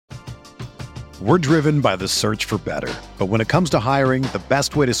We're driven by the search for better. But when it comes to hiring, the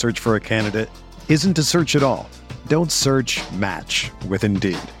best way to search for a candidate isn't to search at all. Don't search, match with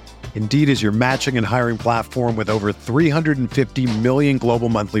Indeed. Indeed is your matching and hiring platform with over 350 million global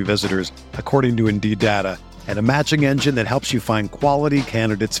monthly visitors, according to Indeed data, and a matching engine that helps you find quality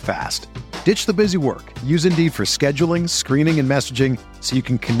candidates fast. Ditch the busy work. Use Indeed for scheduling, screening, and messaging so you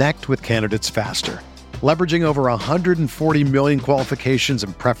can connect with candidates faster. Leveraging over 140 million qualifications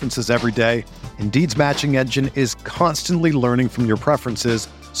and preferences every day, Indeed's matching engine is constantly learning from your preferences,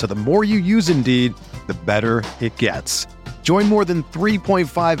 so the more you use Indeed, the better it gets. Join more than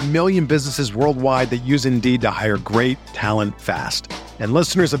 3.5 million businesses worldwide that use Indeed to hire great talent fast. And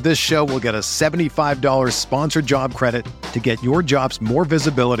listeners of this show will get a $75 sponsored job credit to get your jobs more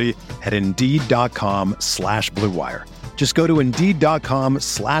visibility at Indeed.com/Blue Wire. Just go to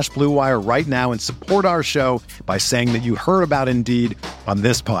Indeed.com/Blue Wire right now and support our show by saying that you heard about Indeed on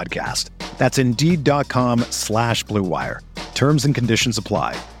this podcast. That's Indeed.com/Blue Wire. Terms and conditions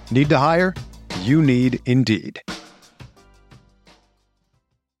apply. Need to hire? You need Indeed.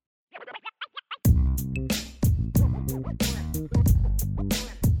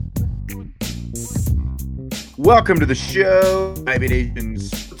 Welcome to the show, Ivy Nation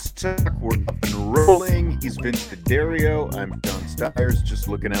Sports Talk. We're up and rolling. He's Vince D'Addario. I'm John Stiers. Just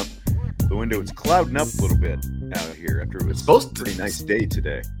looking out the window. It's clouding up a little bit out here after it was a pretty nice day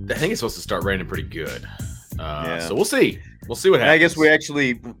today. I think it's supposed to start raining pretty good. So we'll see. We'll see what happens. And I guess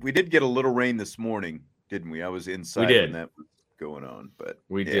we did get a little rain this morning, didn't we? I was inside when that was going on, but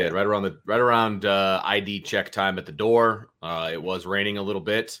we did right around ID check time at the door. It was raining a little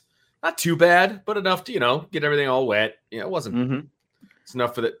bit. Not too bad, but enough to, get everything all wet. It wasn't. It's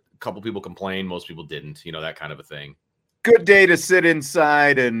enough for that. A couple people complained. Most people didn't, that kind of a thing. Good day to sit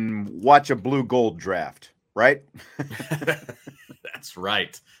inside and watch a blue gold draft, right? That's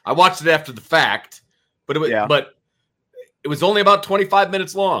right. I watched it after the fact, but it was only about 25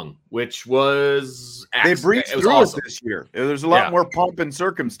 minutes long, which was they breezed through awesome. it this year. There's a lot more pomp and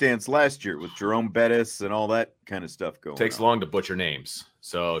circumstance last year with Jerome Bettis and all that kind of stuff going on. Takes long to butcher names.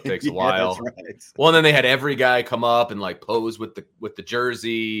 So it takes a while. That's right. Well, and then they had every guy come up and pose with the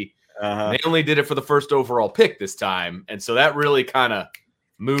jersey. They only did it for the first overall pick this time, and so that really kind of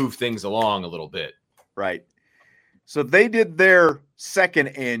moved things along a little bit. Right. So they did their second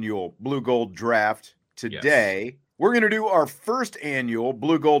annual Blue Gold draft today. Yes. We're going to do our first annual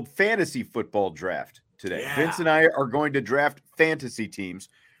Blue Gold fantasy football draft today. Yeah. Vince and I are going to draft fantasy teams.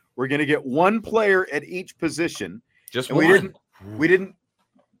 We're going to get one player at each position. Just one. We didn't.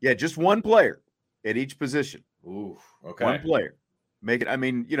 Yeah, just one player at each position. Ooh, okay. One player. Make it. I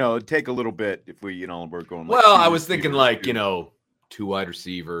mean, it'd take a little bit if we're going. Well, I was thinking two wide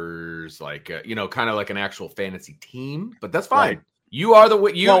receivers, kind of like an actual fantasy team. But that's fine. Right. You are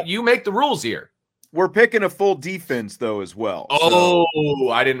you make the rules here. We're picking a full defense though as well. Oh, so.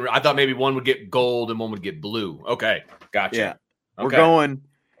 I thought maybe one would get gold and one would get blue. Okay, gotcha. Yeah, okay.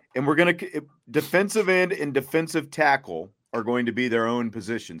 We're going to defensive end and defensive tackle are going to be their own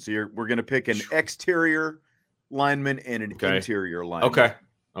position. So we're going to pick an exterior lineman and an interior lineman. Okay.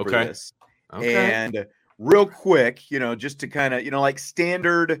 For this. Okay. And real quick, just to kind of, like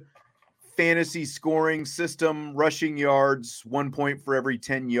standard fantasy scoring system, rushing yards, 1 point for every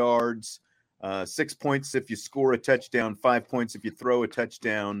 10 yards, 6 points if you score a touchdown, 5 points if you throw a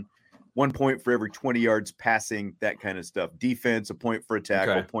touchdown, 1 point for every 20 yards passing, that kind of stuff. Defense, a point for a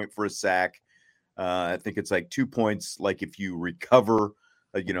tackle, a point for a sack. I think it's 2 points, if you recover,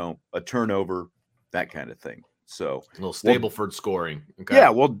 a turnover, that kind of thing. So a little Stableford scoring. Okay. Yeah,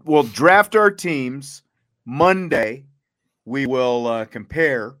 we'll draft our teams Monday. We will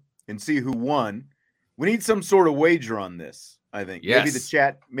compare and see who won. We need some sort of wager on this. I think maybe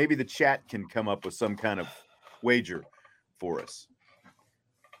the chat can come up with some kind of wager for us.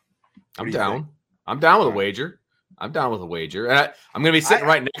 I'm down. I'm down with a wager. I'm down with a wager. And I'm going to be sitting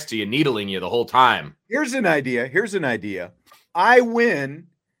right next to you, needling you the whole time. Here's an idea. I win.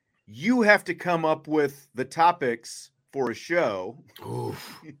 You have to come up with the topics for a show.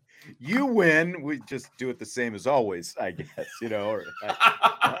 Oof. You win. We just do it the same as always, I guess,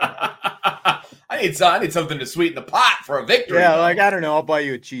 I need something to sweeten the pot for a victory. Yeah, I don't know. I'll buy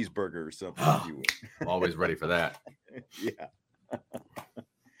you a cheeseburger or something. You win. I'm always ready for that. Yeah.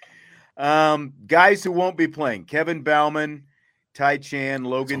 Guys who won't be playing: Kevin Bauman, Ty Chan,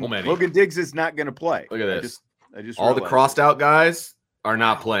 Logan. Logan Diggs is not going to play. Look at this. I just all the crossed out guys are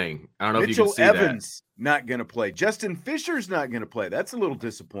not playing. I don't know Mitchell if you can see Evans not going to play. Justin Fisher's not going to play. That's a little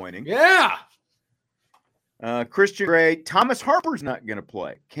disappointing. Yeah. Christian Gray, Thomas Harper's not going to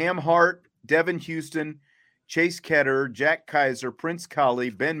play. Cam Hart, Devin Houston, Chase Ketter, Jack Kaiser, Prince Collie,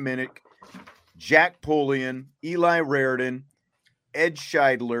 Ben Minnick, Jack Polian, Eli Raritan, Ed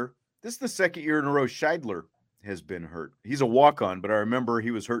Scheidler. This is the second year in a row Scheidler has been hurt. He's a walk-on, but I remember he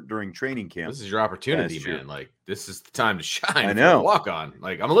was hurt during training camp. This is your opportunity, man. Like, this is the time to shine. I know. Walk-on.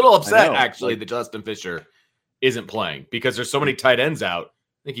 Like, I'm a little upset, actually, that Justin Fisher isn't playing because there's so many tight ends out.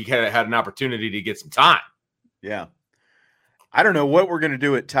 I think he kind of had an opportunity to get some time. Yeah. I don't know what we're going to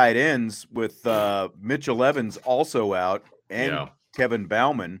do at tight ends with Mitchell Evans also out and Kevin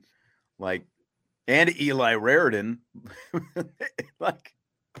Bauman, and Eli Raritan. Like,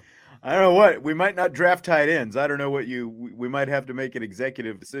 I don't know what. We might not draft tight ends. I don't know what we might have to make an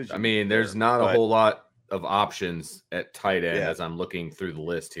executive decision. I mean, there's not a whole lot of options at tight end as I'm looking through the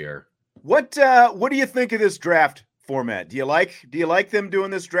list here. What do you think of this draft format? Do you like them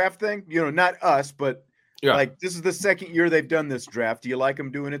doing this draft thing? You know, not us, but like this is the second year they've done this draft. Do you like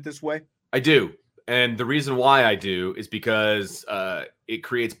them doing it this way? I do. And the reason why I do is because it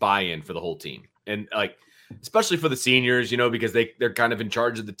creates buy-in for the whole team. And like, especially for the seniors, you know, because they're kind of in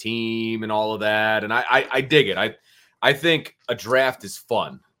charge of the team and all of that. And I dig it. I think a draft is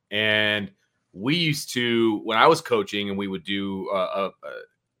fun. And we used to, when I was coaching and we would do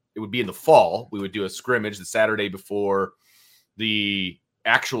it would be in the fall, we would do a scrimmage the Saturday before the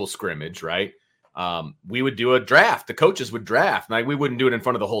actual scrimmage, right? We would do a draft. The coaches would draft. Like, we wouldn't do it in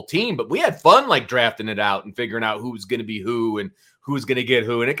front of the whole team, but we had fun like drafting it out and figuring out who was going to be who and who's going to get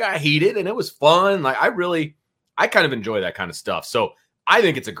who. And it got heated and it was fun. Like, I kind of enjoy that kind of stuff. So I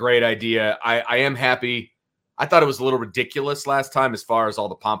think it's a great idea. I am happy. I thought it was a little ridiculous last time as far as all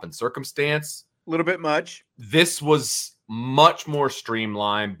the pomp and circumstance. A little bit much. This was much more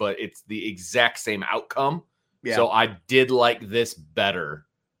streamlined, but it's the exact same outcome. Yeah. So I did like this better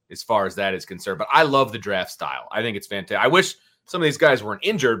as far as that is concerned. But I love the draft style. I think it's fantastic. I wish some of these guys weren't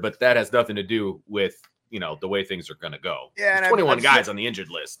injured, but that has nothing to do with, you know, the way things are going to go. Yeah, there's 21 guys on the injured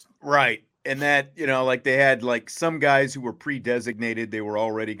list. Right. And that, you know, like they had like some guys who were pre-designated, they were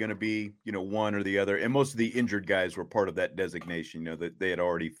already going to be, you know, one or the other. And most of the injured guys were part of that designation, you know, that they had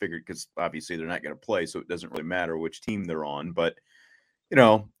already figured, because obviously they're not going to play. So it doesn't really matter which team they're on. But, you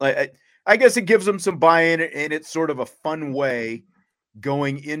know, I guess it gives them some buy-in, and it's sort of a fun way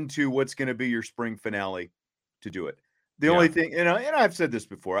going into what's going to be your spring finale to do it. The only thing, you know, and I've said this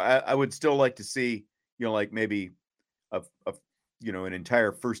before, I would still like to see, you know, like maybe an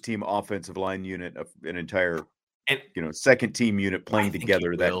entire first team offensive line unit, an entire, second team unit playing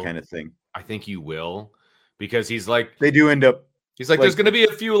together, that kind of thing. I think you will, because he's like, they do end up. He's like, there's going to be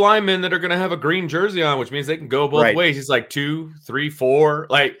a few linemen that are going to have a green jersey on, which means they can go both ways. He's like 2, 3, 4.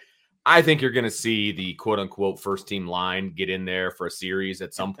 Like, I think you're going to see the quote unquote first team line get in there for a series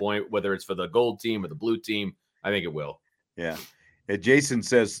at some point, whether it's for the gold team or the blue team. I think it will. Yeah. Jason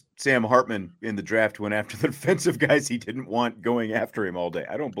says Sam Hartman in the draft went after the defensive guys he didn't want going after him all day.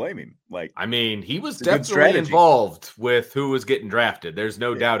 I don't blame him. Like, I mean, he was definitely involved with who was getting drafted. There's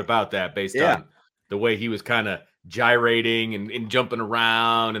no doubt about that, based on the way he was kind of gyrating and jumping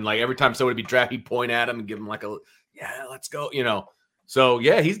around. And like every time somebody would be drafted, he'd point at him and give him like let's go, you know. So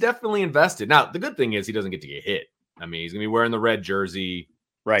yeah, he's definitely invested. Now, the good thing is he doesn't get to get hit. I mean, he's going to be wearing the red jersey.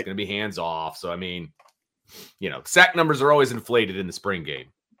 Right. He's going to be hands off. So, I mean, you know, sack numbers are always inflated in the spring game.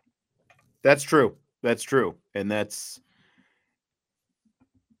 That's true. That's true. And that's,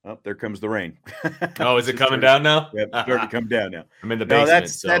 there comes the rain. Oh, is it coming down now? Yeah, it's starting to come down now. I'm in the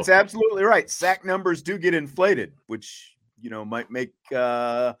basement. That's absolutely right. Sack numbers do get inflated, which, you know, might make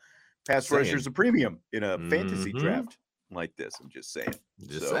pass rushers a premium in a fantasy draft like this. I'm just saying.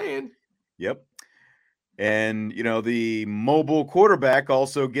 Just saying. Yep. And, you know, the mobile quarterback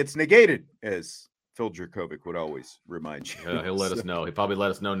also gets negated, as Phil Jurkovec would always remind you. He'll let us know. He'll probably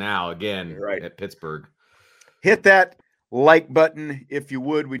let us know now again at Pittsburgh. Hit that like button if you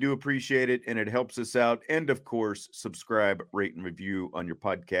would. We do appreciate it, and it helps us out. And, of course, subscribe, rate, and review on your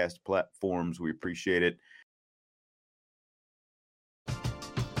podcast platforms. We appreciate it.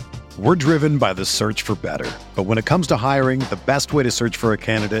 We're driven by the search for better. But when it comes to hiring, the best way to search for a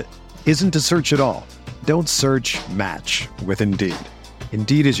candidate isn't to search at all. Don't search, match with Indeed.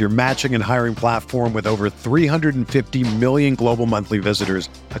 Indeed is your matching and hiring platform with over 350 million global monthly visitors,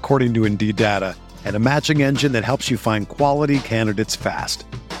 according to Indeed data, and a matching engine that helps you find quality candidates fast.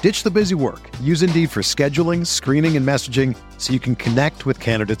 Ditch the busy work. Use Indeed for scheduling, screening, and messaging so you can connect with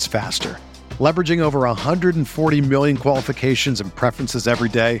candidates faster. Leveraging over 140 million qualifications and preferences every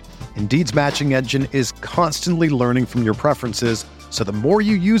day, Indeed's matching engine is constantly learning from your preferences, so the more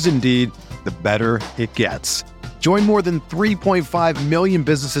you use Indeed, the better it gets. Join more than 3.5 million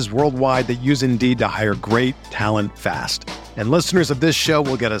businesses worldwide that use Indeed to hire great talent fast. And listeners of this show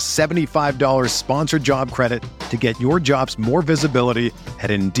will get a $75 sponsored job credit to get your jobs more visibility at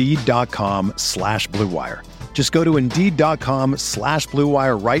Indeed.com/Blue Wire. Just go to Indeed.com/Blue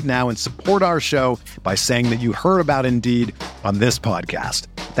Wire right now and support our show by saying that you heard about Indeed on this podcast.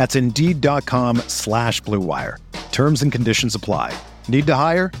 That's Indeed.com/Blue Wire. Terms and conditions apply. Need to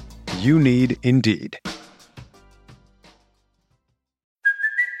hire? You need Indeed.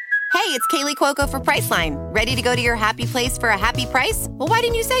 Hey, it's Kaylee Cuoco for Priceline. Ready to go to your happy place for a happy price? Well, why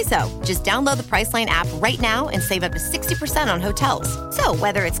didn't you say so? Just download the Priceline app right now and save up to 60% on hotels. So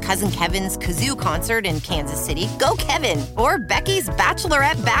whether it's Cousin Kevin's Kazoo Concert in Kansas City, go Kevin, or Becky's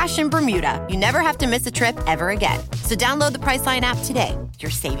Bachelorette Bash in Bermuda, you never have to miss a trip ever again. So download the Priceline app today.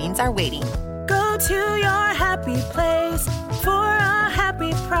 Your savings are waiting. Go to your happy place for a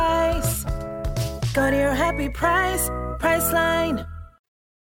happy price. Go to your happy price, Priceline.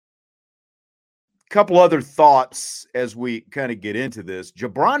 Couple other thoughts as we kind of get into this.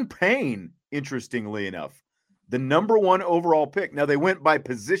 Jabron Payne, interestingly enough, the number 1 overall pick. Now, they went by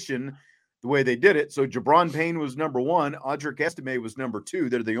position the way they did it. So Jabron Payne was number 1. Audric Estime was number 2.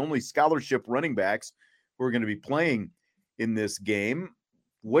 They're the only scholarship running backs who are going to be playing in this game.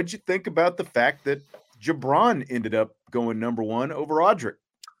 What'd you think about the fact that Jabron ended up going number 1 over Audric?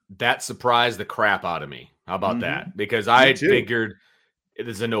 That surprised the crap out of me. How about that? Because I figured it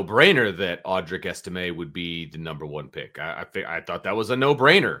is a no-brainer that Audric Estime would be the number 1 pick. I thought that was a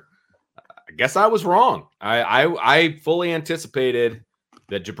no-brainer. I guess I was wrong. I fully anticipated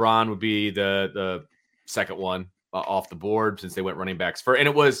that Jabron would be the second one off the board since they went running backs first. And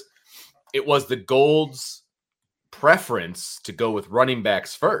it was the Gold's preference to go with running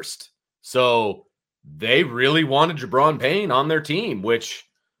backs first. So they really wanted Jabron Payne on their team, which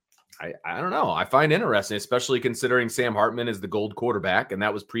I don't know. I find interesting, especially considering Sam Hartman is the Gold quarterback, and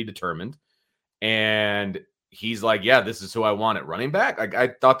that was predetermined. And he's like, yeah, this is who I want at running back. I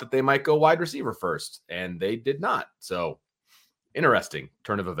thought that they might go wide receiver first, and they did not. So interesting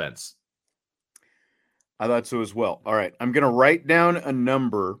turn of events. I thought so as well. All right. I'm going to write down a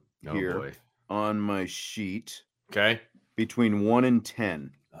number here on my sheet. Okay. Between 1 and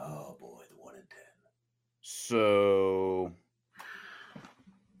 10. Oh, boy, the 1 and 10. So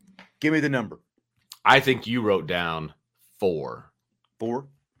give me the number. I think you wrote down 4. 4?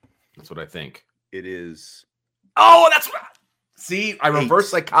 That's what I think. It is. Oh, that's what. See, I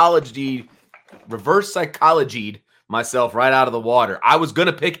reverse psychologied myself right out of the water. I was going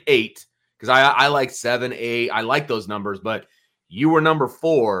to pick 8 because I like 7, 8. I like those numbers, but you were number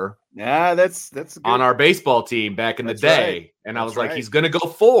 4. Yeah, that's good. On our baseball team back in the day. Right. And I was like, he's going to go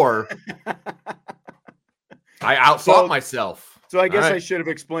 4. I outthought myself. So I guess I should have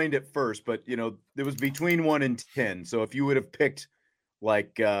explained it first, but it was between 1 and 10. So if you would have picked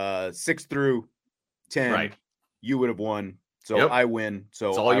like 6 through 10, right, you would have won. So I win. So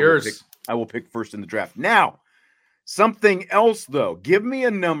it's all yours. I will pick first in the draft. Now, something else though. Give me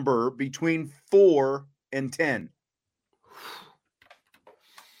a number between 4 and 10.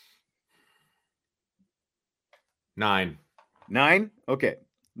 9. 9? Okay.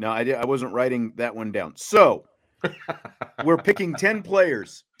 No, I wasn't writing that one down. So we're picking 10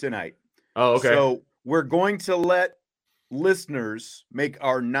 players tonight. Oh, okay. So we're going to let listeners make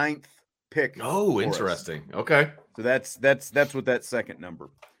our 9th pick. Oh, interesting. Okay. So that's what that second number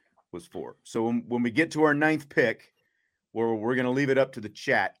was for. So when we get to our 9th pick, we're going to leave it up to the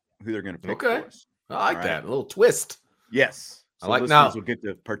chat who they're going to pick for us. I like that. A little twist. Yes. So I like listeners will get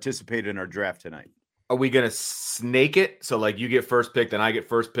to participate in our draft tonight. Are we going to snake it? So like you get first pick, then I get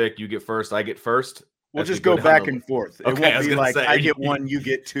first pick, you get first, I get first? We'll just go back and forth. It Okay, won't be like I get 1, you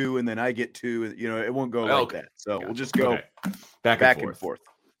get 2, and then I get 2. It won't go like that. So we'll just go back and forth.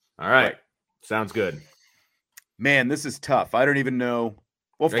 All right. Sounds good. Man, this is tough. I don't even know.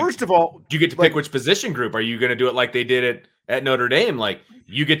 Well, first of all, do you get to pick which position group? Are you going to do it like they did it at Notre Dame? Like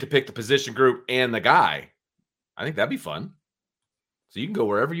you get to pick the position group and the guy. I think that'd be fun. So you can go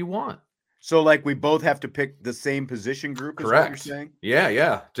wherever you want. So like we both have to pick the same position group. Correct. Is what you're saying?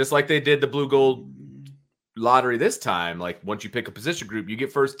 Yeah. Just like they did the Blue Gold lottery this time. Like once you pick a position group, you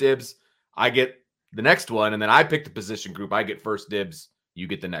get first dibs. I get the next one. And then I pick the position group. I get first dibs. You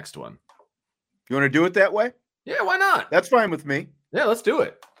get the next one. You want to do it that way? Yeah, why not? That's fine with me. Yeah, let's do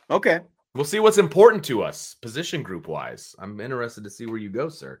it. Okay. We'll see what's important to us, position group wise. I'm interested to see where you go,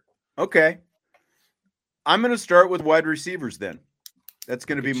 sir. Okay. I'm going to start with wide receivers then. That's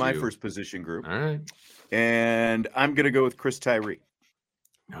going to be my first position group. All right. And I'm going to go with Chris Tyree.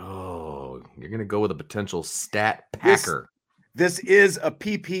 Oh, you're going to go with a potential stat packer. This is a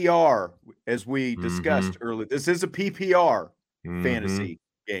PPR, as we discussed earlier. This is a PPR fantasy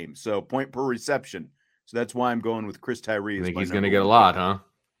game. So point per reception. So that's why I'm going with Chris Tyree. I think he's going to get a lot, huh?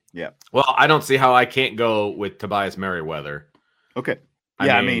 Yeah. Well, I don't see how I can't go with Tobias Merriweather. Okay.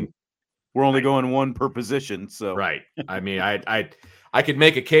 Yeah, I mean we're only going one per position, so right. I mean, I could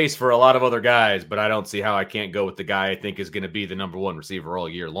make a case for a lot of other guys, but I don't see how I can't go with the guy I think is going to be the number one receiver all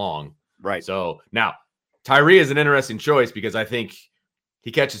year long. Right. So now Tyree is an interesting choice because I think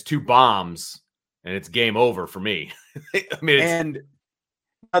he catches 2 bombs and it's game over for me. I mean, and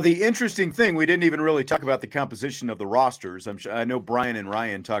the interesting thing, we didn't even really talk about the composition of the rosters. I know Brian and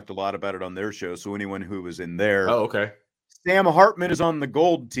Ryan talked a lot about it on their show. So anyone who was in there. Oh, okay. Sam Hartman is on the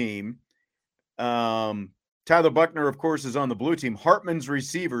gold team. Tyler Buchner, of course, is on the blue team. Hartman's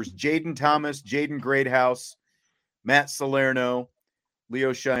receivers, Jaden Thomas, Jaden Greathouse, Matt Salerno,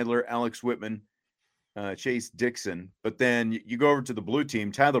 Leo Scheidler, Alex Whitman, Chase Dixon. But then you go over to the blue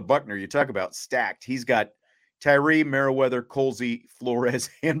team, Tyler Buchner, you talk about stacked. He's got Tyree, Merriweather, Colsey, Flores,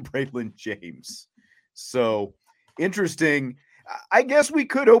 and Braylon James. So interesting. I guess we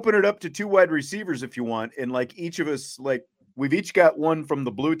could open it up to 2 wide receivers if you want. And like each of us, like we've each got one from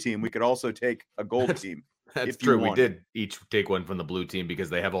the blue team. We could also take a gold team. That's true. We did each take one from the blue team because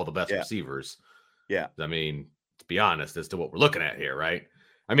they have all the best receivers. Yeah. I mean, to be honest, as to what we're looking at here, right?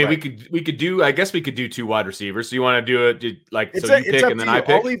 I mean, right. we could do. I guess we could do 2 wide receivers. So you want to do it like you pick and then I pick?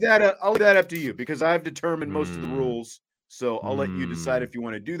 I'll leave that up to you because I've determined most of the rules. So I'll let you decide if you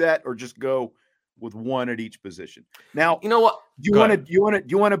want to do that or just go with one at each position. Now, you know what? Do you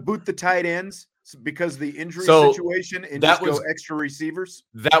want to boot the tight ends because of the injury situation and just go extra receivers?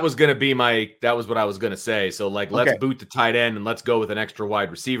 That was going to be that was what I was going to say. So like, let's boot the tight end and let's go with an extra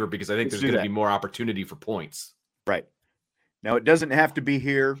wide receiver because I think there's going to be more opportunity for points. Right. Now, it doesn't have to be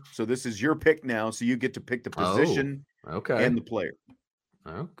here. So this is your pick now. So you get to pick the position and the player.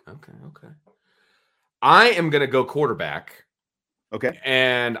 Okay. I am going to go quarterback. Okay.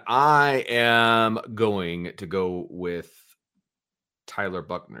 And I am going to go with Tyler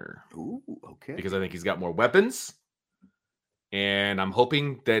Buchner. Ooh, okay. Because I think he's got more weapons. And I'm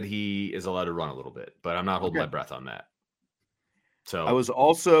hoping that he is allowed to run a little bit, but I'm not holding my breath on that. So I was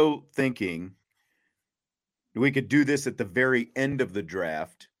also thinking we could do this at the very end of the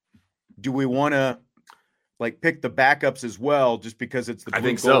draft. Do we want to like pick the backups as well, just because it's the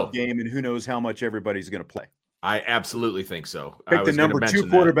blue gold game and who knows how much everybody's going to play? I absolutely think so. Pick the number 2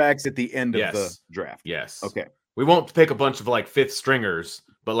 quarterbacks at the end of the draft. Yes. Okay. We won't pick a bunch of like 5th stringers,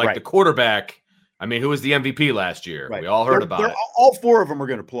 but like the quarterback, I mean, who was the MVP last year? Right. We all heard about it. All 4 of them are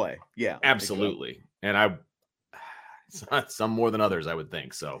going to play. Yeah. Absolutely. And some more than others, I would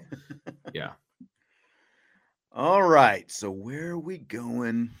think. So, yeah. All right. So where are we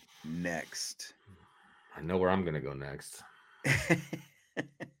going next? I know where I'm going to go next.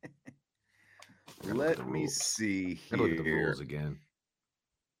 Let me see here. Look at the rules again.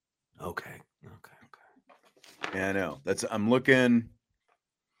 Okay. Yeah, I know. I'm looking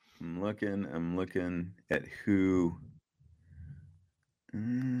at who.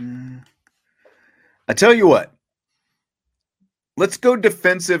 I tell you what. Let's go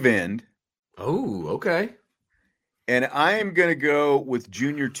defensive end. Oh, okay. And I am going to go with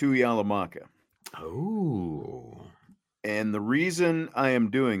Junior Tuihalamaka. Oh. And the reason I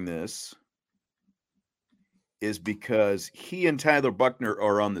am doing this is because he and Tyler Buchner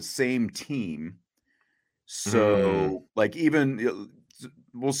are on the same team. So, like, even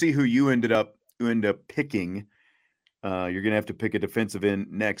we'll see who you end up picking. You're going to have to pick a defensive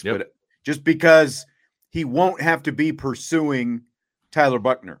end next. Yep. But just because he won't have to be pursuing Tyler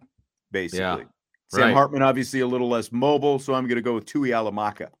Buchner, basically. Yeah. Sam Hartman, obviously a little less mobile, so I'm going to go with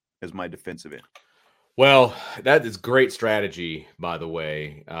Tuihalamaka as my defensive end. Well, that is great strategy, by the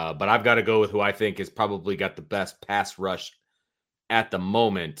way. But I've got to go with who I think has probably got the best pass rush at the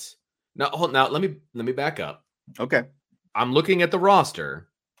moment. Now, let me back up. Okay. I'm looking at the roster,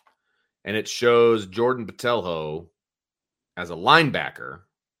 and it shows Jordan Botelho as a linebacker.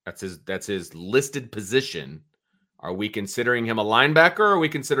 That's his listed position. Are we considering him a linebacker, or are we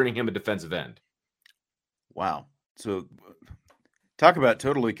considering him a defensive end? Wow. So talk about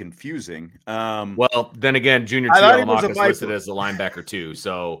totally confusing. Well, then again, Junior Tuihalamaka is listed as a linebacker too.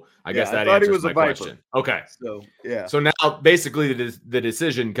 So I guess that answers my question. Okay. So, yeah. So now basically the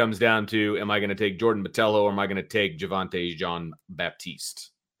decision comes down to, am I going to take Jordan Botelho or am I going to take Javonte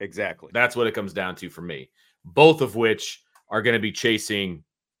Jean-Baptiste? Exactly. That's what it comes down to for me. Both of which are going to be chasing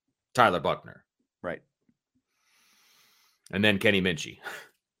Tyler Buchner. Right. And then Kenny Minchie.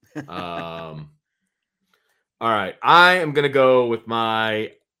 All right, I am going to go with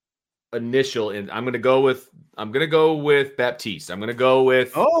my initial, and I'm going to go with Baptiste. I'm going to go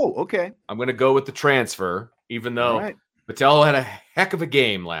with. Oh, okay. I'm going to go with the transfer, even though Botelho had a heck of a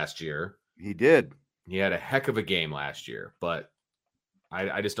game last year. He did. He had a heck of a game last year, but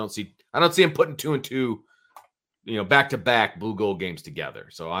I just don't see him putting 2 and 2, back-to-back blue gold games together.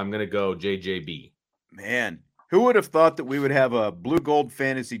 So I'm going to go JJB. Man, who would have thought that we would have a blue gold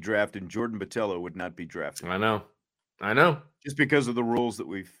fantasy draft and Jordan Botelho would not be drafted? I know. Just because of the rules that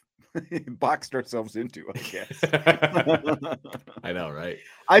we've boxed ourselves into, I guess. I know, right?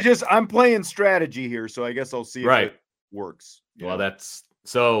 I'm playing strategy here, so I guess I'll see if it works. Well,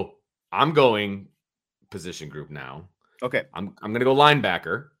 so I'm going position group now. Okay. I'm going to go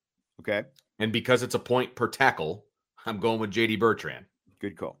linebacker. Okay. And because it's a point per tackle, I'm going with JD Bertrand.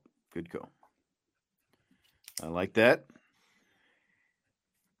 Good call. I like that.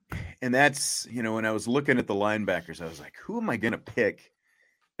 And that's, when I was looking at the linebackers, I was like, who am I going to pick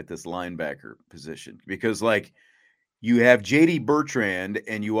at this linebacker position? Because you have JD Bertrand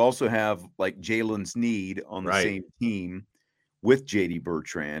and you also have Jalen Sneed on the same team with JD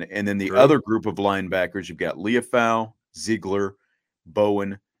Bertrand. And then the other group of linebackers, you've got Leofau, Ziegler,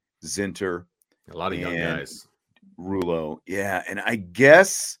 Bowen, Zinter. A lot of young guys. Rulo. Yeah. And I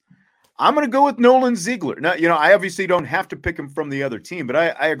guess I'm going to go with Nolan Ziegler. Now, I obviously don't have to pick him from the other team, but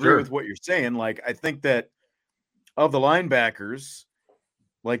I agree with what you're saying. I think that of the linebackers,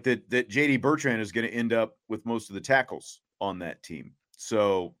 that JD Bertrand is going to end up with most of the tackles on that team.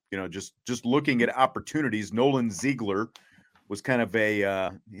 So, just looking at opportunities, Nolan Ziegler was kind of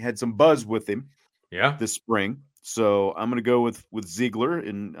he had some buzz with him this spring. So I'm going to go with Ziegler,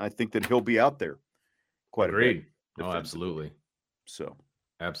 and I think that he'll be out there quite a bit. Oh, absolutely. So.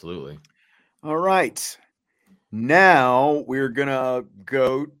 Absolutely. All right. Now we're going to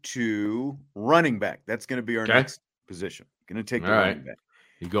go to running back. That's going to be our next position. Going to take the running back.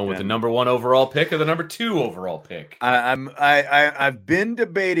 You going with the number 1 overall pick or the number 2 overall pick? I've been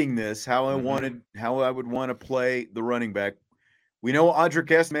debating this, how I would want to play the running back. We know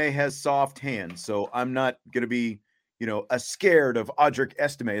Audric Estime has soft hands, so I'm not going to be, scared of Audric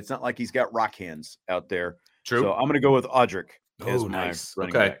Estime. It's not like he's got rock hands out there. True. So I'm going to go with Audric. Oh, nice.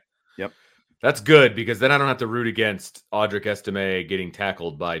 Okay. Back. Yep. That's good because then I don't have to root against Audric Estime getting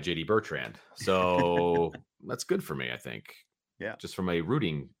tackled by JD Bertrand. So that's good for me, I think. Yeah. Just from a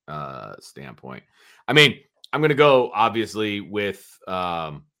rooting standpoint. I mean, I'm going to go obviously with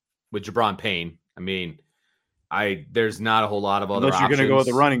Jabron Payne. I mean, there's not a whole lot of other options. Unless you're going to go with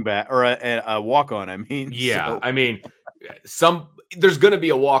a running back or a walk-on, I mean. Yeah. So. I mean, there's going to be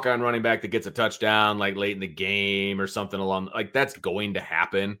a walk-on running back that gets a touchdown late in the game or something along that's going to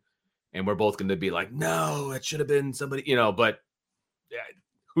happen. And we're both going to be no, it should have been somebody, but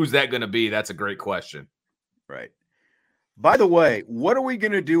who's that going to be? That's a great question. Right. By the way, what are we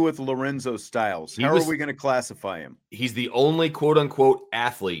going to do with Lorenzo Styles? How are we going to classify him? He's the only quote unquote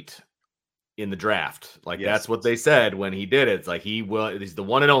athlete in the draft. That's what they said when he did it. It's he's the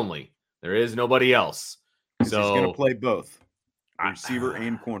one and only. There is nobody else. So he's going to play both receiver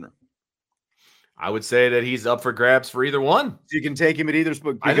and corner. I would say that he's up for grabs for either one. So you can take him at either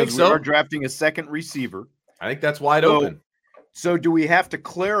spot because we are drafting a second receiver. I think that's wide open. So do we have to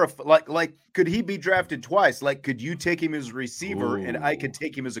clarify? Could he be drafted twice? Could you take him as a receiver and I could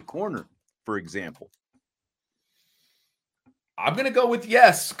take him as a corner, for example? I'm going to go with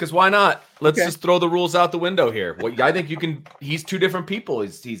yes, because why not? Let's just throw the rules out the window here. I think you can. He's two different people.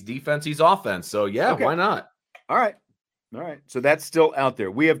 He's defense, he's offense. So, why not? All right. So that's still out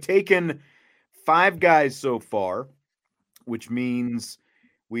there. We have taken 5 guys so far, which means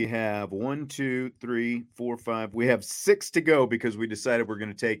we have 1, 2, 3, 4, 5. We have 6 to go because we decided we're going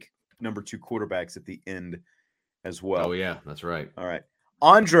to take number 2 quarterbacks at the end as well. Oh, yeah, that's right. All right.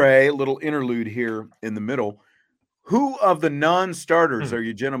 Andre, little interlude here in the middle. Who of the non-starters are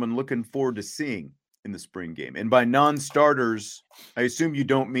you gentlemen looking forward to seeing in the spring game? And by non-starters, I assume you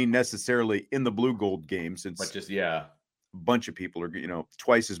don't mean necessarily in the blue gold game, since a bunch of people are,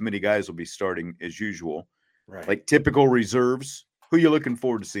 twice as many guys will be starting as usual. Right. Typical reserves. Who are you looking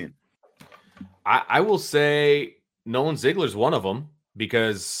forward to seeing? I will say Nolan Ziegler's one of them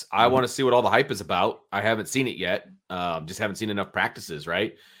because I want to see what all the hype is about. I haven't seen it yet. Just haven't seen enough practices,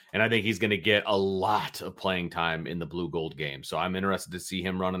 right? And I think he's going to get a lot of playing time in the blue gold game. So I'm interested to see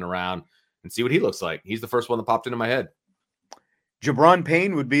him running around and see what he looks like. He's the first one that popped into my head. Jabron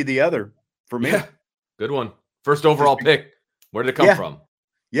Payne would be the other for me. Yeah, good one. First overall pick. Where did it come from?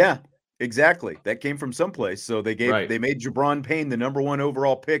 Yeah, exactly. That came from someplace. So they made Jabron Payne the number 1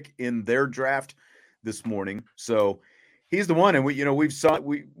 overall pick in their draft this morning. So he's the one. And we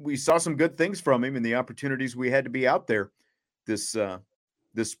saw some good things from him and the opportunities we had to be out there this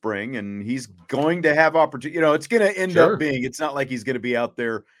spring, and he's going to have opportunity. It's going to end up being, it's not like he's going to be out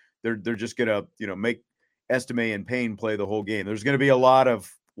there. They're just going to, make Estime and Payne play the whole game. There's going to be a lot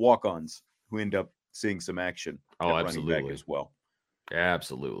of walk-ons who end up seeing some action. Oh, at absolutely. running back as well.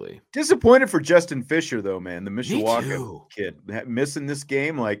 Absolutely. Disappointed for Justin Fisher, though, man. The Mishawaka kid missing this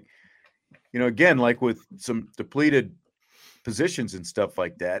game. Like, again, like with some depleted positions and stuff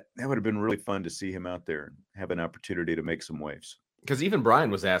like that, that would have been really fun to see him out there and have an opportunity to make some waves. Because even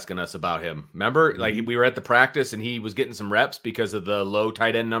Brian was asking us about him. Remember, like we were at the practice and he was getting some reps because of the low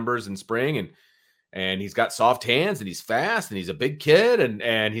tight end numbers in spring, and he's got soft hands and he's fast and he's a big kid,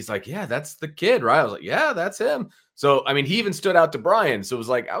 and he's like, yeah, that's the kid, right? I was like, yeah, that's him. So I mean, he even stood out to Brian. So it was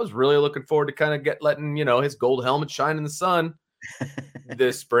like I was really looking forward to kind of letting his gold helmet shine in the sun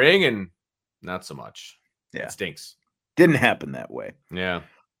this spring, and not so much. Yeah, it stinks. Didn't happen that way. Yeah.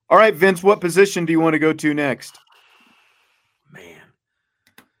 All right, Vince, what position do you want to go to next? Man,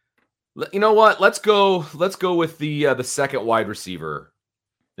 you know what? Let's go with the second wide receiver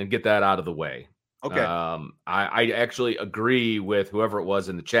and get that out of the way. Okay. I actually agree with whoever it was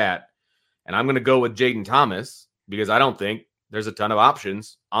in the chat, and I'm going to go with Jaden Thomas because I don't think there's a ton of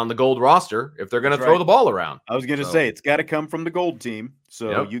options on the gold roster if they're going to throw the ball around. I was going to say it's got to come from the gold team,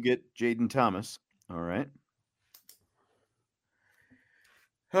 so Yep. you get Jaden Thomas. All right.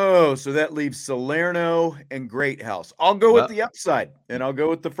 Oh, so that leaves Salerno and Greathouse. I'll go with the upside, and I'll go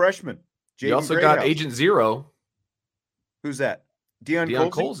with the freshman. You also got Agent Zero. Who's that? Deion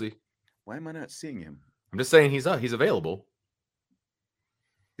Colsey. Why am I not seeing him? I'm just saying he's available.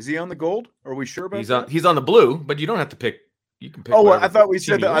 Is he on the gold? Are we sure about that? He's on the blue, but you don't have to pick. You can pick. Oh, I thought we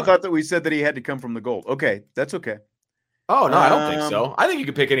said that. I thought that we said that he had to come from the gold. Okay, that's okay. Oh no, I don't think so. I think you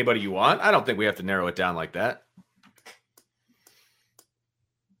can pick anybody you want. I don't think we have to narrow it down like that.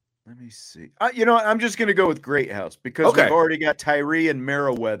 Let me see. I'm just going to go with Greathouse because we've already got Tyree and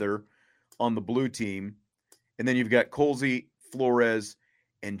Meriwether on the blue team. And then you've got Colsey, Flores,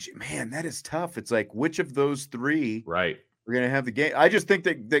 and man, that is tough. It's like, which of those three are going to have the game? I just think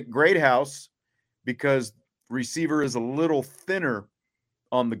that Greathouse, because receiver is a little thinner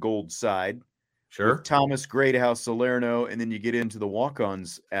on the gold side. Sure. Thomas, Greathouse, Salerno, and then you get into the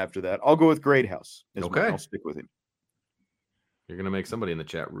walk-ons after that. I'll go with Greathouse. Okay. I'll stick with him. You're going to make somebody in the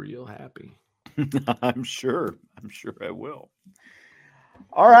chat real happy. I'm sure I will.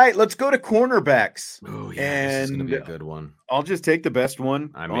 All right, let's go to cornerbacks. Oh, yeah, this is going to be a good one. I'll just take the best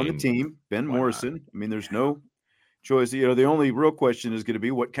one on the team, Ben Morrison. Not? I mean, there's no choice. The only real question is going to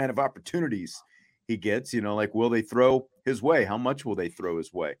be what kind of opportunities he gets. Like, will they throw his way? How much will they throw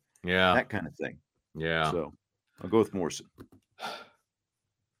his way? Yeah. That kind of thing. Yeah. So I'll go with Morrison.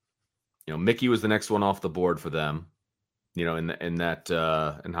 Mickey was the next one off the board for them. In that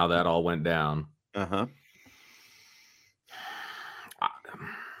and how that all went down. Uh-huh.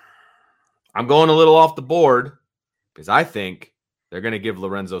 I'm going a little off the board because I think they're going to give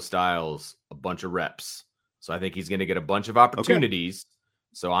Lorenzo Styles a bunch of reps. So I think he's going to get a bunch of opportunities. Okay.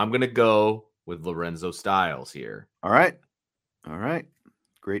 So I'm going to go with Lorenzo Styles here. All right.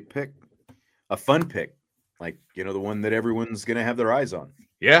 Great pick. A fun pick. Like, the one that everyone's going to have their eyes on.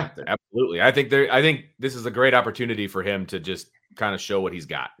 Yeah, absolutely. I think this is a great opportunity for him to just kind of show what he's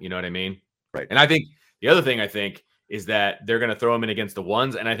got. You know what I mean? Right. And I think the other thing is that they're going to throw him in against the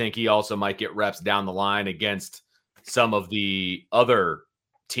ones, and I think he also might get reps down the line against some of the other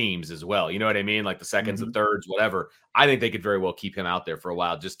teams as well. You know what I mean? Like the seconds and thirds, whatever. I think they could very well keep him out there for a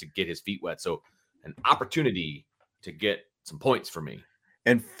while just to get his feet wet. So an opportunity to get some points for me.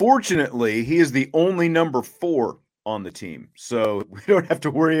 And fortunately, he is the only number 4 on the team, so we don't have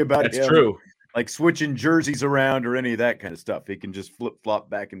to worry about That's true. Like switching jerseys around or any of that kind of stuff. He can just flip-flop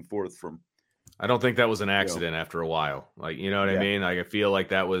back and forth from. I don't think that was an accident after a while. Like, you know what I mean? Like, I feel like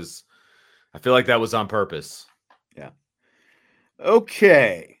that was on purpose. Yeah.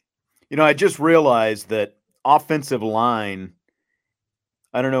 Okay. I just realized that offensive line,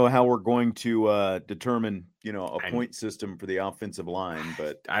 I don't know how we're going to determine, a point system for the offensive line,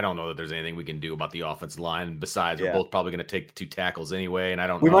 but I don't know that there's anything we can do about the offensive line. Besides, we're both probably going to take the 2 tackles anyway, and I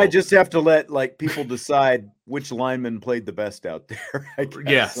don't know. We might just have to let people decide which lineman played the best out there. I guess,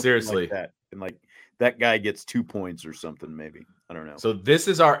 yeah, seriously. like that. And that guy gets 2 points or something, maybe. I don't know. So this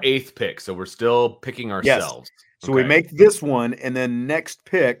is our 8th pick, so we're still picking ourselves. Yes. So we make this one, and then next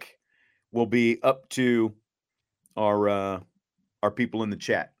pick will be up to our people in the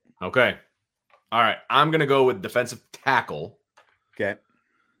chat. Okay. All right. I'm going to go with defensive tackle. Okay.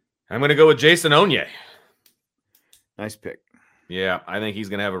 I'm going to go with Jason Onye. Nice pick. Yeah. I think he's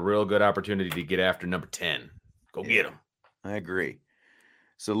going to have a real good opportunity to get after number 10. Go get him. I agree.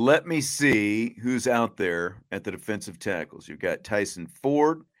 So let me see who's out there at the defensive tackles. You've got Tyson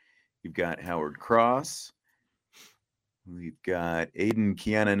Ford. You've got Howard Cross. We've got Aiden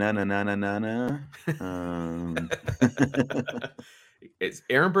Kiana. Is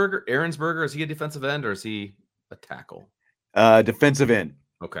Aaronsberger, is he a defensive end or is he a tackle? Defensive end.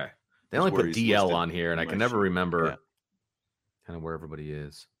 Okay. They only put DL on here, and I can never remember kind of where everybody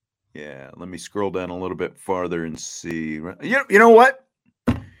is. Yeah, let me scroll down a little bit farther and see. You know what?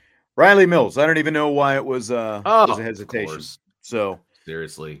 Riley Mills. I don't even know why it was a hesitation. So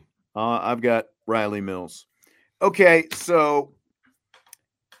seriously, I've got Riley Mills. Okay, so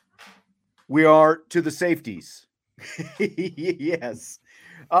we are to the safeties. Yes,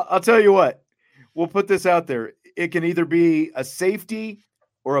 I'll tell you what. We'll put this out there. It can either be a safety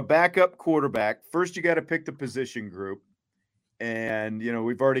or a backup quarterback. First, you got to pick the position group. And,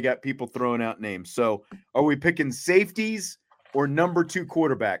 we've already got people throwing out names. So are we picking safeties or number 2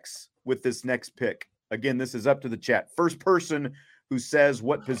 quarterbacks with this next pick? Again, this is up to the chat. First person who says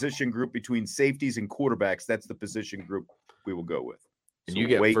what position group between safeties and quarterbacks, that's the position group we will go with. And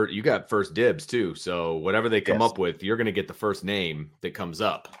so you got first dibs too. So whatever they come up with, you're going to get the first name that comes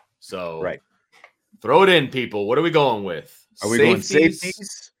up. So throw it in, people. What are we going with? Are we going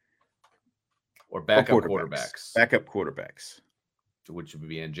safeties or backup quarterbacks? Backup quarterbacks. Which would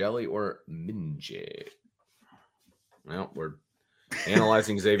be Angeli or Minji. Well, we're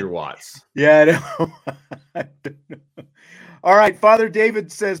analyzing Xavier Watts. Yeah, I know. All right, Father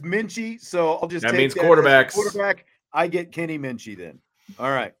David says Minchie, so I'll just that take means that quarterbacks. Quarterback. I get Kenny Minchie then.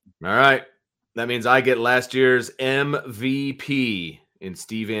 All right. That means I get last year's MVP in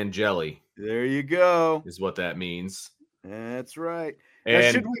Steve Angeli. There you go. Is what that means. That's right.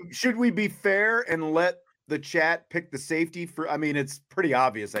 And now, should we be fair and let the chat pick the safety for? I mean, it's pretty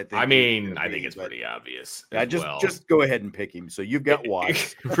obvious. I think. I think it's pretty obvious. Yeah, just go ahead and pick him. So you've got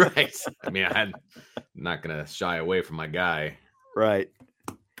Watts, right? I mean, I'm not gonna shy away from my guy, right?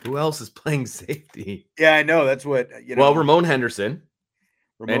 Who else is playing safety? Yeah, I know. That's what Well, Ramon Henderson,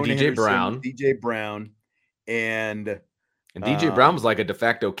 and DJ Brown, and DJ Brown was like a de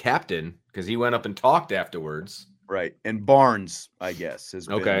facto captain because he went up and talked afterwards. Right. And Barnes, I guess, has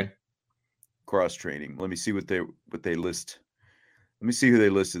been cross training. Let me see what they list. Let me see who they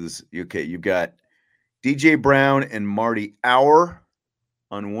listed this. Okay, you've got DJ Brown and Marty Auer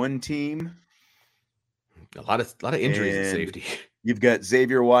on one team. A lot of injuries in safety. You've got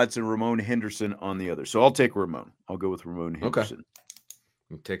Xavier Watts and Ramon Henderson on the other. So I'll take Ramon. I'll go with Ramon Henderson.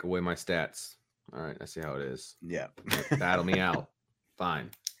 Okay. Take away my stats. All right, I see how it is. Yeah. Battle me out.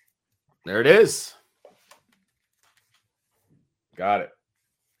 Fine. There it is. Got it.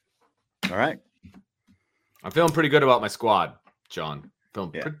 All right. I'm feeling pretty good about my squad, John.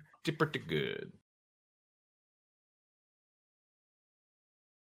 Feeling pretty good.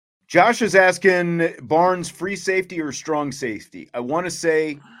 Josh is asking Barnes free safety or strong safety. I want to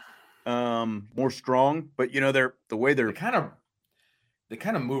say more strong, but they're kind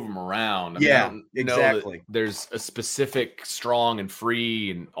of move them around. Exactly. There's a specific strong and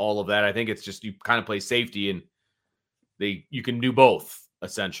free and all of that. I think it's just you kind of play safety and you can do both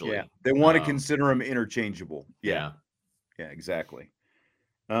essentially. Yeah, they want to consider them interchangeable. Yeah, exactly.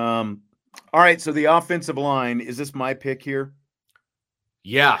 All right, so the offensive line, is this my pick here?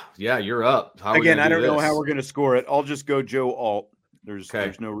 Yeah, you're up. Again, I don't know how we're going to score it. I'll just go Joe Alt. There's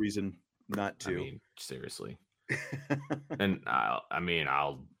no reason not to. I mean, seriously. And I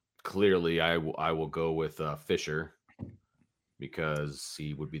will go with Fisher because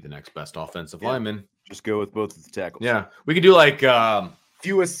he would be the next best offensive lineman. Just go with both of the tackles. Yeah, we could do like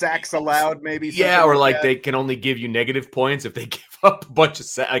fewest sacks allowed, maybe. Yeah, or like they can only give you negative points if they give up a bunch of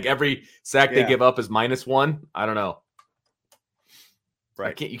sacks. Like every sack they give up is -1. I don't know.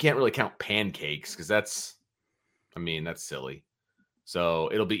 Right. You can't really count pancakes because that's silly. So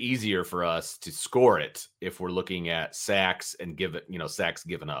it'll be easier for us to score it if we're looking at sacks and sacks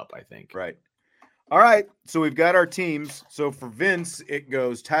given up, I think. Right. All right. So we've got our teams. So for Vince, it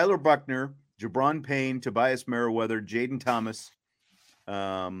goes Tyler Buckner, Jabron Payne, Tobias Merriweather, Jaden Thomas,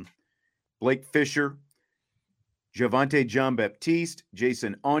 Blake Fisher, Javonte Jean-Baptiste,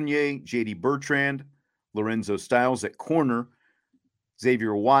 Jason Onye, JD Bertrand, Lorenzo Styles at corner,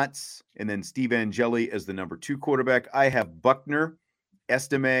 Xavier Watts, and then Steve Angeli as the number 2 quarterback. I have Buckner,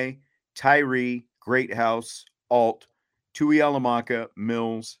 Estime, Tyree, Greathouse, Alt, Tui Alamaka,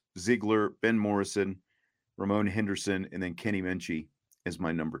 Mills, Ziegler, Ben Morrison, Ramon Henderson, and then Kenny Minchie as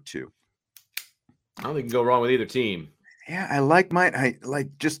my number 2. I don't think you can go wrong with either team. Yeah, I like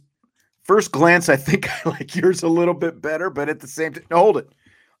just first glance, I think I like yours a little bit better, but at the same time, hold it.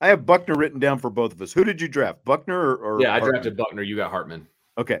 I have Buckner written down for both of us. Who did you draft? Buckner or yeah, I Hartman? drafted Buckner. You got Hartman.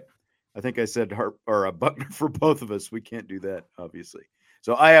 Okay. I think I said Buckner for both of us. We can't do that, obviously.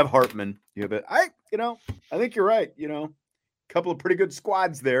 So I have Hartman. You have it. I think you're right. couple of pretty good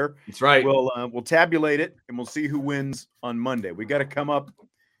squads there. That's right. We'll tabulate it, and we'll see who wins on Monday. We got to come up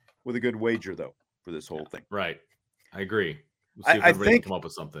with a good wager, though, for this whole thing. Right. I agree. We'll see if everybody can come up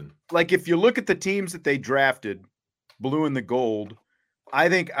with something. Like, if you look at the teams that they drafted, blue and the gold, I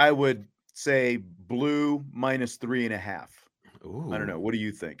think I would say blue minus 3.5. Ooh. I don't know. What do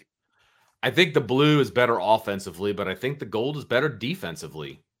you think? I think the blue is better offensively, but I think the gold is better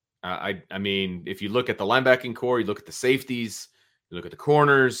defensively. I mean, if you look at the linebacking core, you look at the safeties, you look at the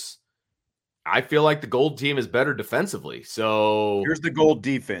corners, I feel like the gold team is better defensively. So here's the gold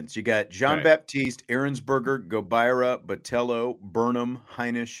defense. You got Jean-Baptiste, Ahrensberger, Gobira, Botello, Burnham,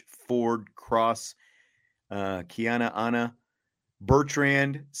 Heinisch, Ford, Cross, Kiana Anna,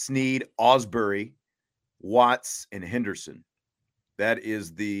 Bertrand, Sneed, Osbury, Watts, and Henderson. That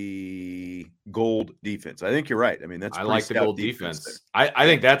is the gold defense. I think you're right. I mean, I like the gold defense. I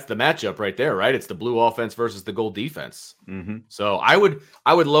think that's the matchup right there, right? It's the blue offense versus the gold defense. Mm-hmm. So I would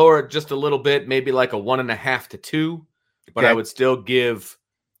lower it just a little bit, maybe like a 1.5 to 2, but I would still give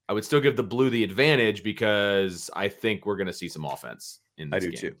the blue the advantage because I think we're going to see some offense in this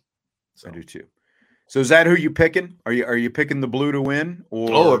game. Too. So. I do too. So is that who you picking? Are you picking the blue to win?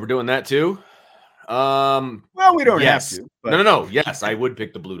 Or we're doing that too. Well, we don't have to. But... No. Yes, I would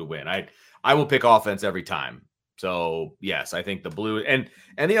pick the blue to win. I will pick offense every time. So yes, I think the blue. And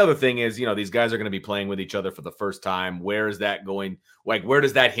the other thing is, these guys are going to be playing with each other for the first time. Where is that going? Like, where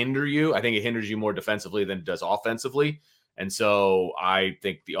does that hinder you? I think it hinders you more defensively than it does offensively. And so I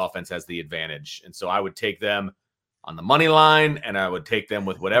think the offense has the advantage. And so I would take them on the money line, and I would take them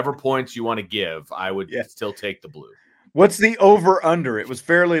with whatever points you want to give. I would still take the blue. What's the over-under? It was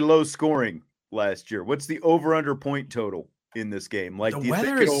fairly low scoring last year. What's the over-under point total in this game? Like, do you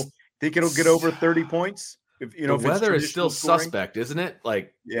think it'll get over 30 points? If the weather is still scoring? Suspect, isn't it?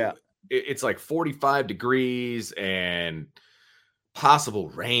 Like, it's like 45 degrees and possible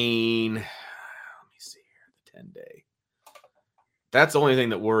rain. Let me see here, the 10-day. That's the only thing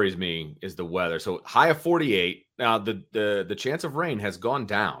that worries me is the weather. So high of 48. Now the chance of rain has gone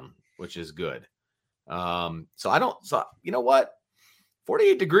down, which is good. So you know what?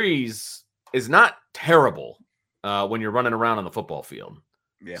 48 degrees is not terrible when you're running around on the football field.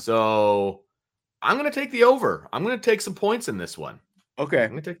 Yeah. So I'm going to take the over. I'm going to take some points in this one. Okay.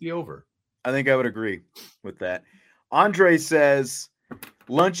 I'm going to take the over. I think I would agree with that. Andre says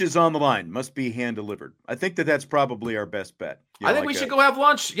lunch is on the line. Must be hand delivered. I think that's probably our best bet. I think we should go have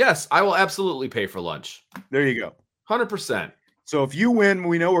lunch. Yes, I will absolutely pay for lunch. There you go. 100%. So if you win,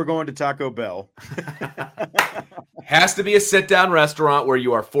 we know we're going to Taco Bell. Has to be a sit-down restaurant where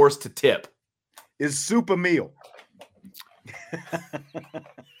you are forced to tip. Is soup a meal?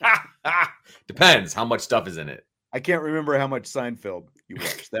 Depends how much stuff is in it. I can't remember how much Seinfeld you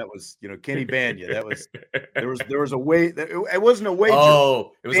watched. That was, Kenny Banya. That was there was a way. It wasn't a wager.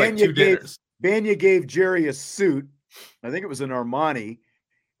 Oh, it was Banya like 2 dinners. Banya gave Jerry a suit. I think it was an Armani,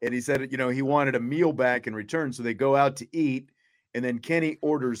 and he said, he wanted a meal back in return. So they go out to eat, and then Kenny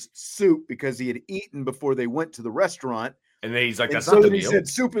orders soup because he had eaten before they went to the restaurant. And then he's like, "That's not the meal." He said,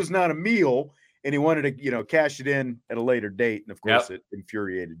 "Soup is not a meal." And he wanted to, cash it in at a later date. And of course, It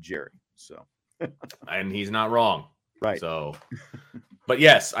infuriated Jerry. So, and he's not wrong. Right. So, but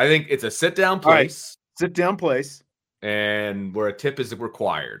yes, I think it's a sit down place. Right. Sit down place. And where a tip is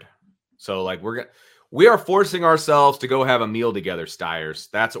required. So, like, we are forcing ourselves to go have a meal together, Stiers.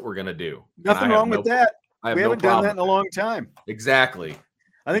 That's what we're going to do. Nothing wrong with that. We haven't done that in a long time. Exactly.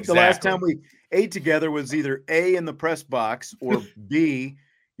 I think the last time we ate together was either A, in the press box, or B,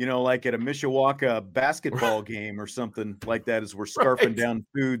 like at a Mishawaka basketball game or something like that, as we're scarfing down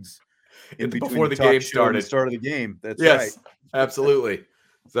foods before the game started. The start of the game. That's right. Absolutely.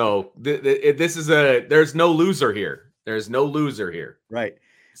 So this is there's no loser here. There's no loser here. Right.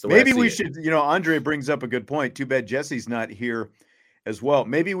 Maybe we should, Andre brings up a good point. Too bad Jesse's not here as well.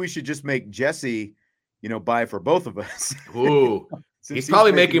 Maybe we should just make Jesse, buy for both of us. Ooh. He's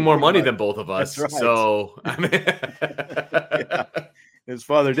probably making more money than both of us. That's right. So, I mean, as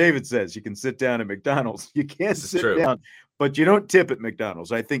Father David says, you can sit down at McDonald's. You can't sit down, but you don't tip at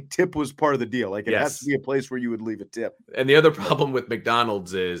McDonald's. I think tip was part of the deal. Like, it has to be a place where you would leave a tip. And the other problem with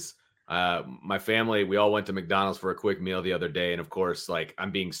McDonald's is my family, we all went to McDonald's for a quick meal the other day. And of course, like, I'm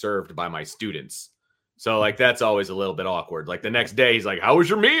being served by my students. So, like, that's always a little bit awkward. Like, the next day, he's like, "How was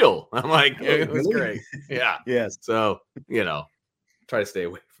your meal?" I'm like, "It was great." Yeah. Yes. So, try to stay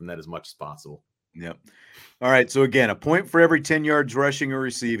away from that as much as possible. Yep. All right. So again, a point for every 10 yards rushing or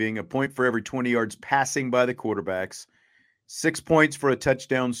receiving, a point for every 20 yards passing by the quarterbacks, 6 points for a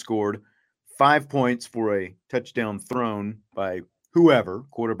touchdown scored, 5 points for a touchdown thrown by whoever,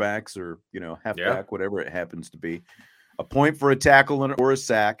 quarterbacks or, halfback, whatever it happens to be. a point for a tackle or a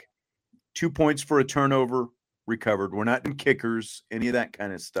sack, 2 points for a turnover recovered. We're not in kickers, any of that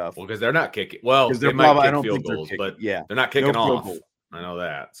kind of stuff. Well, because they're not kicking. Well, they might probably, kick field goals, but yeah, they're not kicking off. Goal. I know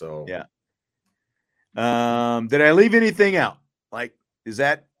that. So yeah. Did I leave anything out? Like, is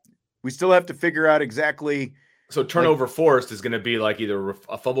that we still have to figure out exactly? So turnover forced is going to be like either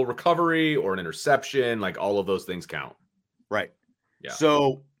a fumble recovery or an interception. Like all of those things count. Right. Yeah.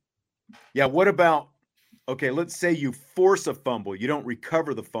 So, yeah. What about? Okay, let's say you force a fumble. You don't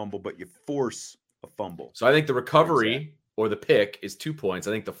recover the fumble, but you force a fumble. So I think the recovery or the pick is 2 points.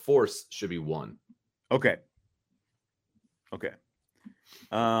 I think the force should be 1. Okay. I'm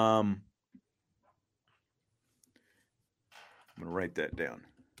going to write that down.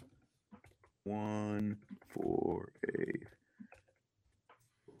 1 for a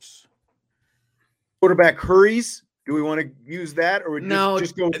quarterback hurries. Do we want to use that, or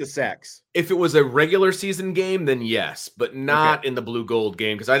just go with the sacks? If it was a regular season game, then yes, but not in the blue gold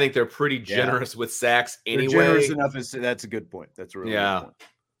game, because I think they're pretty generous with sacks anyway. They're generous enough. That's a good point. That's a really good point.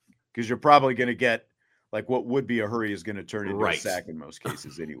 Because you're probably going to get like what would be a hurry is going to turn into a sack in most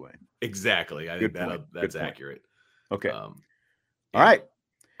cases anyway. Exactly. I think that's accurate. Okay. All right.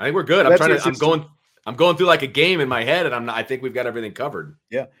 I think we're good. I'm going through like a game in my head, and I think we've got everything covered.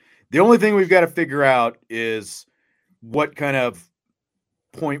 Yeah. The only thing we've got to figure out is what kind of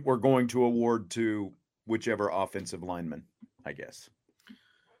point we're going to award to whichever offensive lineman, I guess.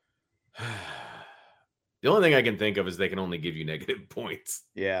 The only thing I can think of is they can only give you negative points.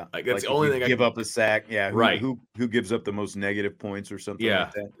 Yeah. Like that's the only thing. Give up a sack. Yeah. Right. Who gives up the most negative points or something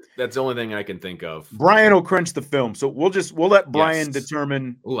like that? That's the only thing I can think of. Brian will crunch the film. So we'll let Brian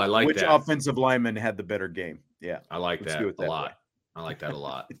determine which offensive lineman had the better game. Yeah. I like that a lot. I like that a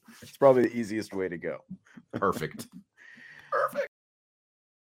lot. It's probably the easiest way to go. Perfect.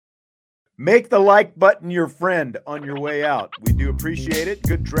 Make the like button your friend on your way out. We do appreciate it.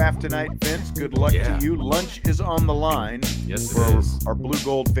 Good draft tonight, Vince. Good luck to you. Lunch is on the line for our blue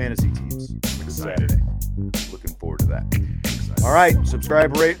gold fantasy teams. Saturday. Looking forward to that. All right.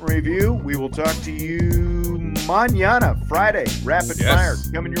 Subscribe, rate, and review. We will talk to you mañana, Friday. Rapid fire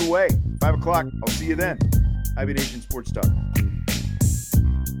coming your way. 5 o'clock. I'll see you then. IB Nation Sports Talk.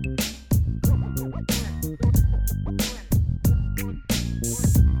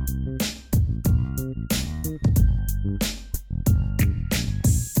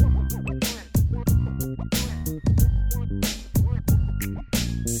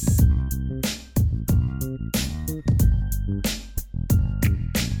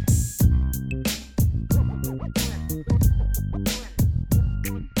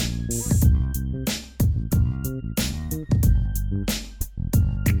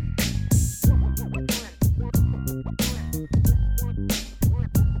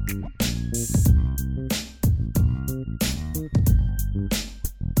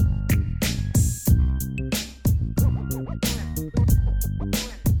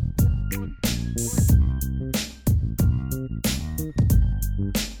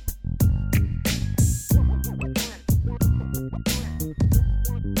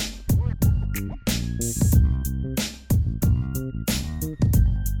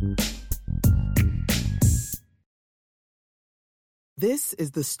 This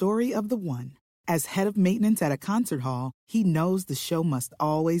is the story of the one. As head of maintenance at a concert hall, he knows the show must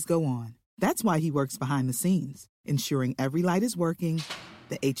always go on. That's why he works behind the scenes, ensuring every light is working,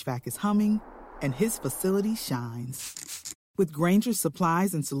 the HVAC is humming, and his facility shines. With Grainger's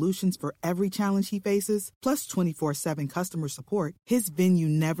supplies and solutions for every challenge he faces, plus 24/7 customer support, his venue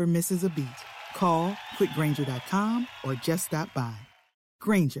never misses a beat. Call quickgrainger.com or just stop by.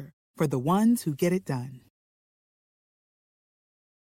 Grainger, for the ones who get it done.